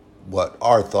what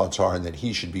our thoughts are and that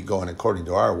He should be going according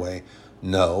to our way.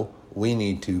 No. We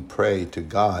need to pray to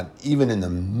God, even in the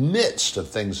midst of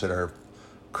things that are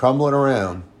crumbling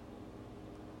around.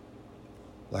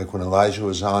 Like when Elijah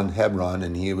was on Hebron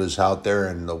and he was out there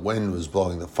and the wind was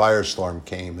blowing, the firestorm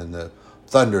came and the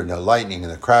thunder and the lightning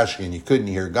and the crashing, and you couldn't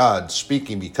hear God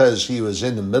speaking because He was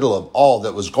in the middle of all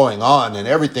that was going on and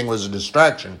everything was a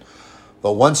distraction.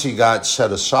 But once He got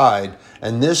set aside,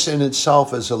 and this in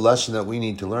itself is a lesson that we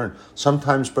need to learn.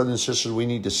 Sometimes, brothers and sisters, we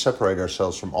need to separate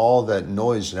ourselves from all that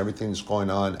noise and everything that's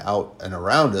going on out and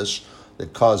around us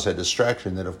that cause that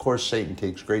distraction that, of course, Satan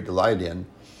takes great delight in.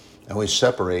 And we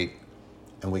separate,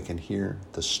 and we can hear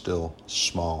the still,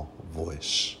 small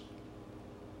voice.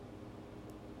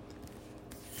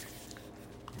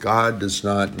 God does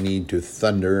not need to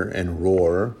thunder and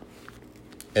roar,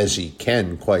 as He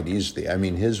can quite easily. I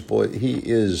mean, His voice, He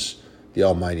is the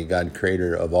Almighty God,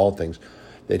 creator of all things,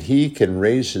 that He can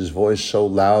raise His voice so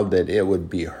loud that it would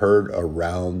be heard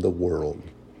around the world,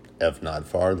 if not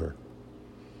farther.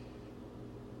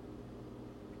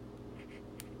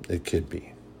 It could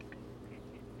be.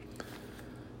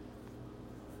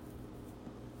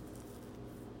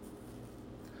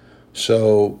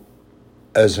 So,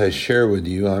 as I share with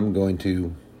you, I'm going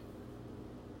to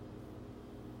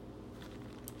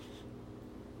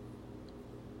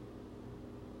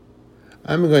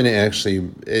actually,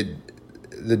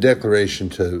 the declaration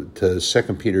to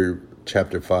 2 Peter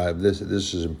chapter 5, this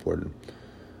is important.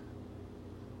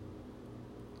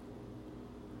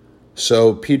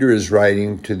 So Peter is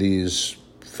writing to these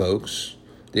folks,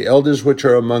 the elders which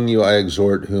are among you I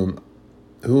exhort, whom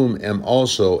am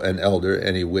also an elder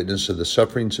and a witness of the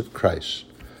sufferings of Christ,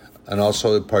 and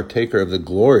also a partaker of the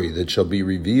glory that shall be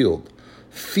revealed.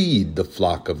 Feed the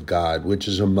flock of God which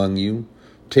is among you,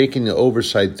 taking the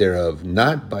oversight thereof,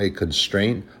 not by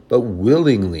constraint, but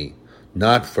willingly,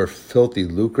 not for filthy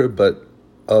lucre, but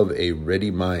of a ready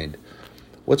mind.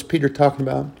 What's Peter talking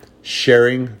about?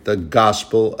 Sharing the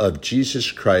gospel of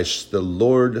Jesus Christ, the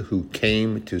Lord who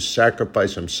came to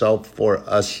sacrifice Himself for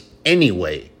us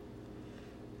anyway.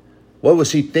 What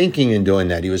was He thinking in doing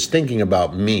that? He was thinking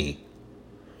about me.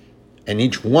 And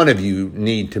each one of you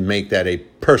need to make that a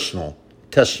personal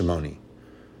testimony.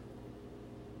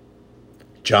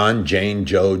 John, Jane,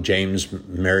 Joe, James,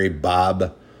 Mary,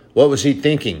 Bob. What was He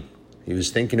thinking? He was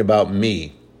thinking about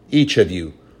me. Each of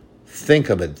you, think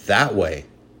of it that way.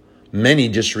 Many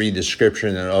just read the scripture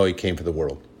and He came for the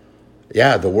world.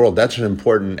 Yeah, the world, that's an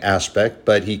important aspect,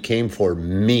 but He came for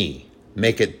me.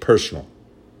 Make it personal.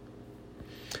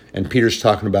 And Peter's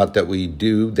talking about that we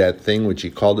do that thing which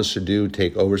He called us to do,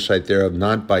 take oversight thereof,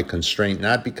 not by constraint,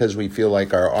 not because we feel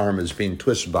like our arm is being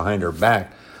twisted behind our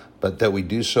back, but that we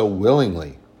do so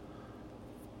willingly.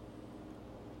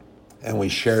 And we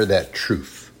share that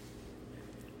truth.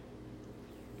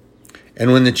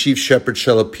 And when the chief shepherd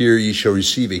shall appear, ye shall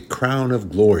receive a crown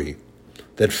of glory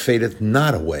that fadeth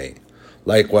not away.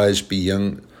 Likewise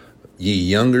ye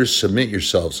younger, submit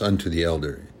yourselves unto the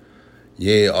elder.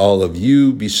 Yea, all of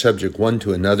you be subject one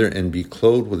to another, and be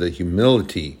clothed with a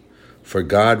humility. For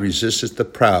God resisteth the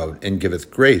proud, and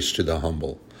giveth grace to the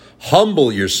humble.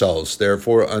 Humble yourselves,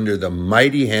 therefore, under the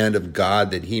mighty hand of God,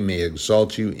 that He may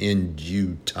exalt you in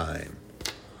due time.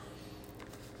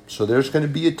 So there's going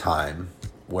to be a time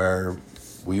where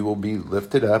we will be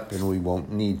lifted up and we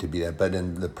won't need to be that. But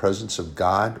in the presence of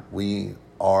God, we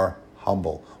are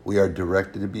humble. We are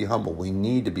directed to be humble. We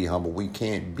need to be humble. We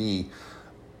can't be.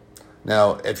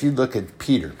 Now, if you look at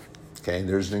Peter, okay,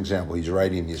 there's an example. He's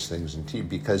writing these things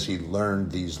because he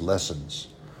learned these lessons.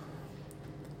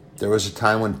 There was a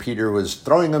time when Peter was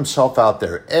throwing himself out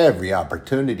there. Every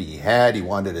opportunity he had, he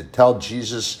wanted to tell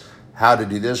Jesus how to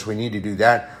do this. We need to do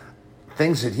that.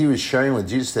 things that he was sharing with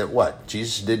Jesus that what?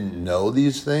 Jesus didn't know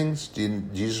these things?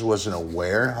 Jesus wasn't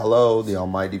aware? Hello, the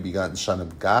almighty begotten Son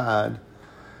of God.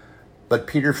 But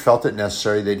Peter felt it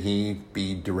necessary that he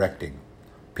be directing.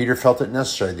 Peter felt it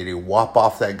necessary that he whop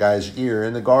off that guy's ear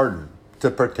in the garden to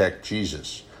protect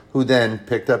Jesus, who then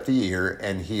picked up the ear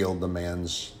and healed the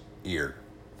man's ear.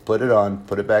 Put it on,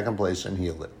 put it back in place, and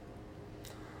healed it.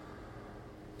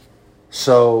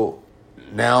 So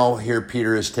now here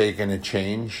Peter has taken a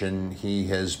change, and he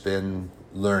has been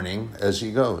learning as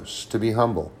he goes to be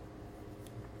humble.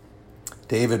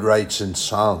 David writes in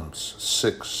Psalms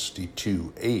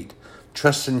 62:8,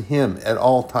 "Trust in him at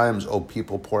all times, O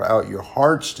people, pour out your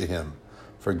hearts to him,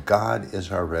 for God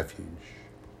is our refuge."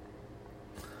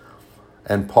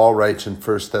 And Paul writes in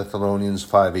 1 Thessalonians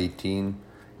 5:18,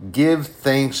 "Give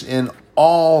thanks in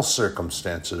all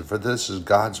circumstances, for this is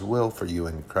God's will for you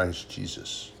in Christ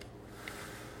Jesus."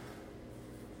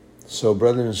 So,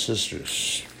 brothers and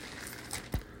sisters,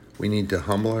 we need to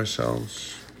humble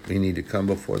ourselves. We need to come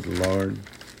before the Lord.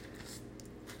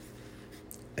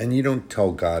 And you don't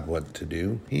tell God what to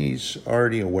do. He's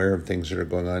already aware of things that are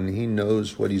going on. He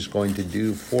knows what he's going to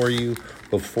do for you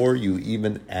before you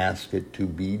even ask it to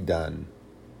be done.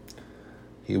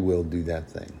 He will do that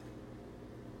thing.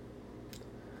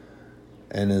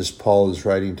 And as Paul is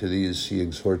writing to these, he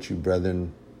exhorts you,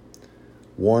 brethren,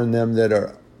 warn them that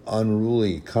are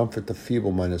unruly, comfort the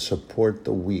feeble-minded, support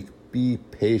the weak, be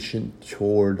patient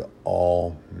toward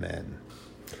all men.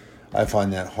 I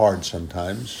find that hard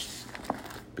sometimes,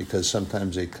 because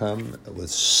sometimes they come with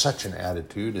such an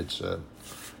attitude. It's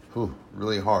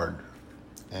really hard.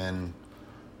 And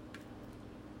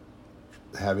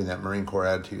having that Marine Corps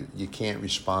attitude, you can't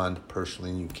respond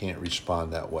personally, and you can't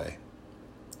respond that way.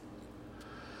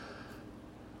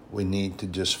 We need to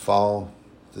just follow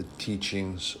the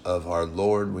teachings of our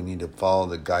Lord. We need to follow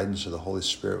the guidance of the Holy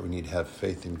Spirit. We need to have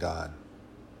faith in God.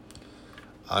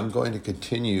 I'm going to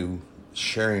continue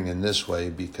sharing in this way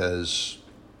because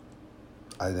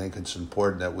I think it's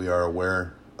important that we are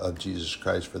aware of Jesus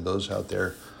Christ for those out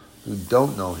there who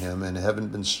don't know him and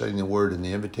haven't been studying the Word, and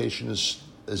the invitation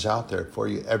is out there for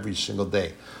you every single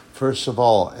day. First of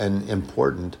all, and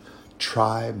important,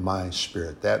 try my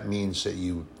Spirit. That means that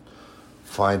you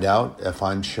find out if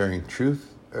I'm sharing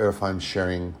truth or if I'm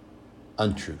sharing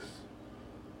untruth.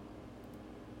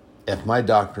 If my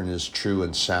doctrine is true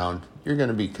and sound, you're going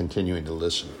to be continuing to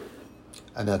listen.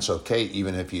 And that's okay,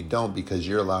 even if you don't, because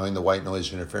you're allowing the white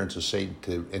noise interference of Satan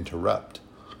to interrupt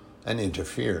and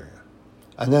interfere.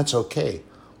 And that's okay.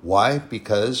 Why?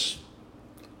 Because,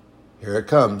 here it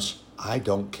comes, I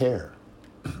don't care.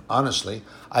 Honestly,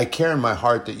 I care in my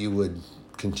heart that you would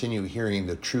continue hearing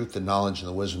the truth, the knowledge, and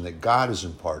the wisdom that God has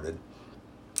imparted.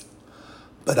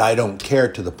 But I don't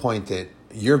care to the point that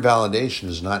your validation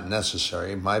is not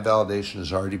necessary. My validation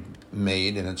is already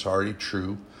made, and it's already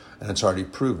true, and it's already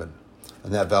proven.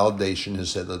 And that validation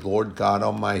is that the Lord God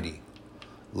Almighty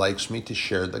likes me to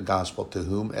share the gospel to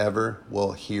whomever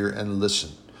will hear and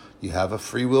listen. You have a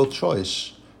free will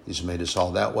choice. He's made us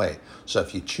all that way. So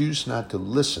if you choose not to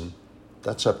listen,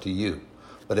 that's up to you.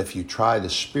 But if you try the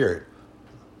Spirit,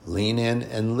 lean in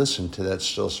and listen to that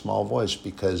still small voice,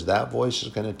 because that voice is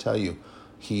going to tell you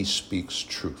he speaks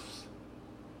truth.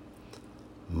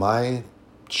 My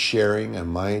sharing and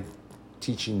my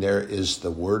teaching there is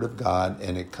the Word of God,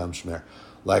 and it comes from there.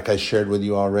 Like I shared with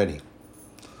you already,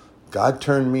 God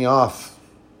turned me off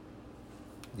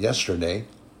yesterday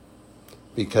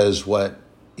because what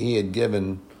he had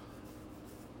given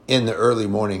in the early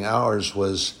morning hours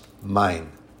was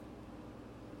mine.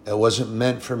 It wasn't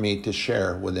meant for me to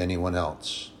share with anyone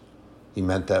else. He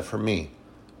meant that for me.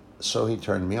 So he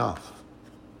turned me off.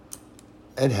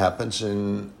 It happens,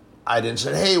 and I didn't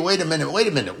say, "Hey, wait a minute.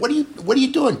 What are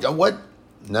you doing? What?"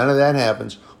 None of that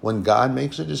happens. When God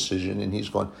makes a decision and he's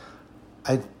going,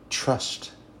 I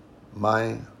trust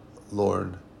my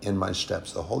Lord in my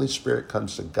steps. The Holy Spirit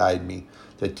comes to guide me,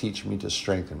 to teach me, to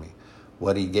strengthen me.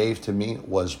 What he gave to me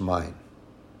was mine.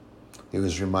 He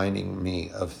was reminding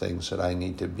me of things that I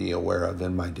need to be aware of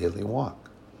in my daily walk.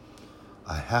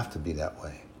 I have to be that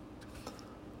way,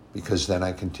 because then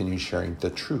I continue sharing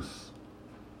the truth.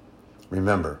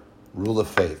 Remember, rule of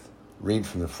faith. Read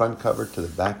from the front cover to the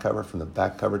back cover, from the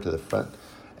back cover to the front,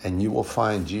 and you will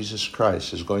find Jesus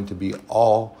Christ is going to be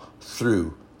all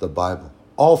through the Bible.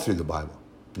 All through the Bible.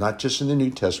 Not just in the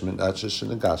New Testament, not just in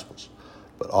the Gospels,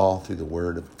 but all through the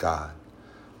Word of God.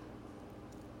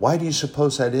 Why do you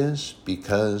suppose that is?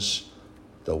 Because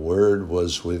the Word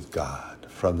was with God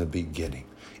from the beginning.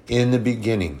 In the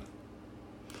beginning,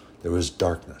 there was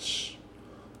darkness.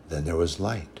 Then there was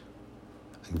light.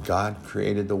 And God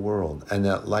created the world, and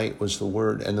that light was the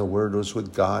Word, and the Word was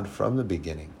with God from the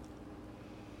beginning.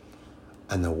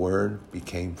 And the Word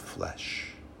became flesh.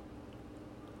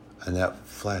 And that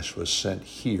flesh was sent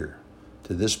here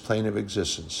to this plane of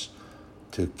existence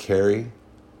to carry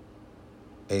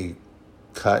a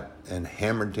cut and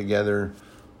hammered together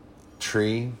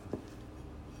tree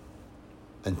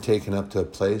and taken up to a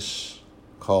place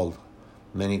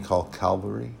many call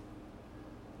Calvary.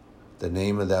 The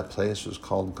name of that place was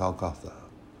called Golgotha,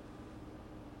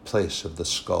 place of the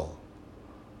skull.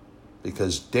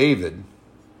 Because David,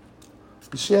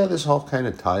 you see how this all kind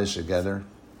of ties together,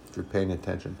 if you're paying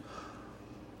attention?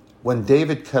 When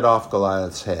David cut off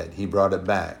Goliath's head, he brought it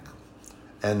back.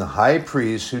 And the high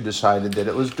priest, who decided that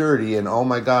it was dirty, and oh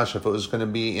my gosh, if it was going to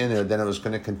be in there, then it was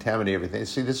going to contaminate everything.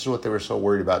 See, this is what they were so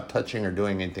worried about. Touching or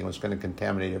doing anything was going to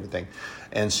contaminate everything.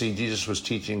 And see, Jesus was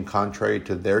teaching contrary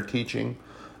to their teaching,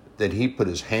 that he put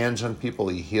his hands on people.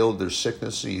 He healed their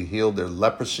sickness. He healed their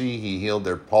leprosy. He healed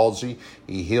their palsy.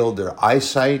 He healed their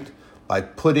eyesight by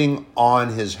putting on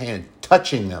his hand,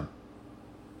 touching them.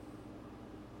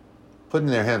 Putting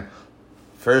their hand.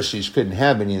 Pharisees couldn't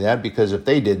have any of that, because if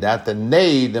they did that, then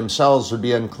they themselves would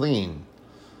be unclean.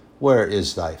 Where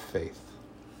is thy faith?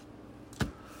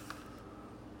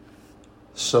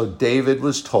 So David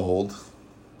was told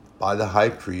by the high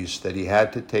priest that he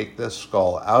had to take the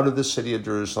skull out of the city of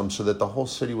Jerusalem so that the whole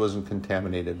city wasn't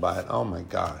contaminated by it. Oh my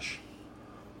gosh.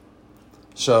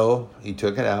 So he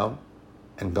took it out,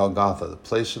 and Golgotha, the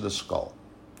place of the skull,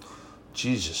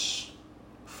 Jesus,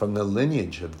 from the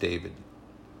lineage of David,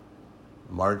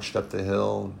 marched up the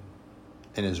hill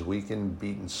in his weakened,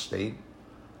 beaten state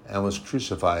and was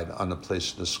crucified on the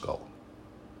place of the skull.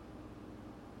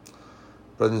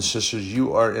 Brothers and sisters,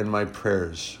 you are in my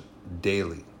prayers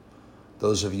daily.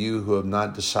 Those of you who have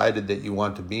not decided that you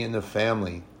want to be in the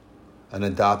family and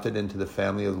adopted into the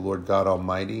family of the Lord God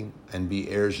Almighty and be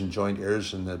heirs and joint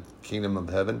heirs in the kingdom of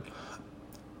heaven,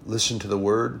 listen to the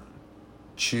word,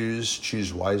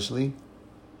 choose wisely.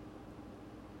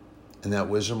 And that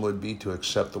wisdom would be to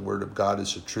accept the word of God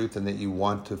as the truth, and that you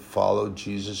want to follow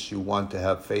Jesus, you want to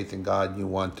have faith in God, you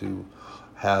want to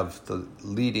have the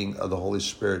leading of the Holy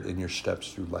Spirit in your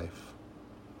steps through life.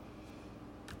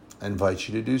 I invite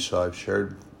you to do so. I've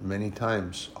shared many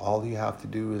times. All you have to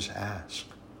do is ask.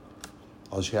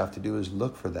 All you have to do is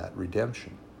look for that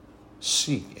redemption.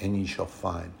 Seek, and ye shall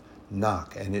find.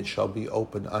 Knock, and it shall be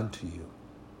opened unto you.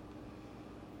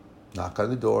 Knock on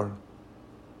the door,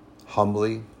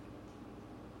 humbly.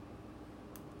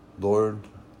 Lord,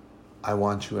 I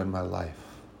want you in my life.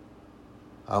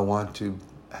 I want to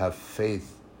have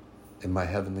faith in my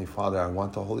Heavenly Father. I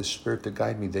want the Holy Spirit to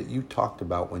guide me that you talked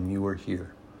about when you were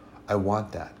here. I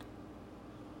want that.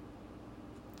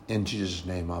 In Jesus'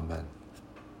 name, amen.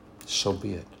 So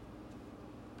be it.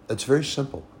 It's very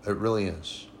simple. It really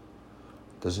is.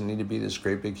 It doesn't need to be this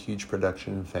great big huge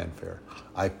production and fanfare.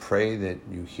 I pray that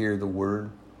you hear the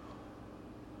word,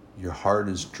 your heart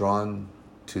is drawn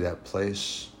to that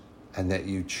place, and that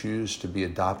you choose to be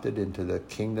adopted into the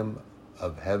kingdom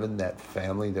of heaven, that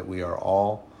family that we are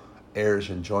all heirs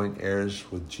and joint heirs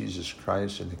with Jesus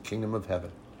Christ in the kingdom of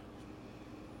heaven.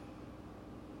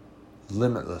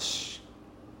 Limitless,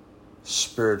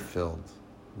 Spirit-filled,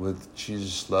 with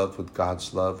Jesus' love, with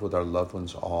God's love, with our loved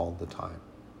ones all the time.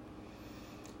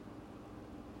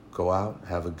 Go out,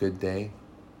 have a good day,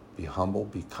 be humble,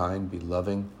 be kind, be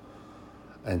loving,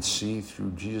 and see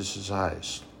through Jesus'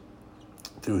 eyes,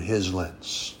 through his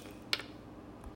lens.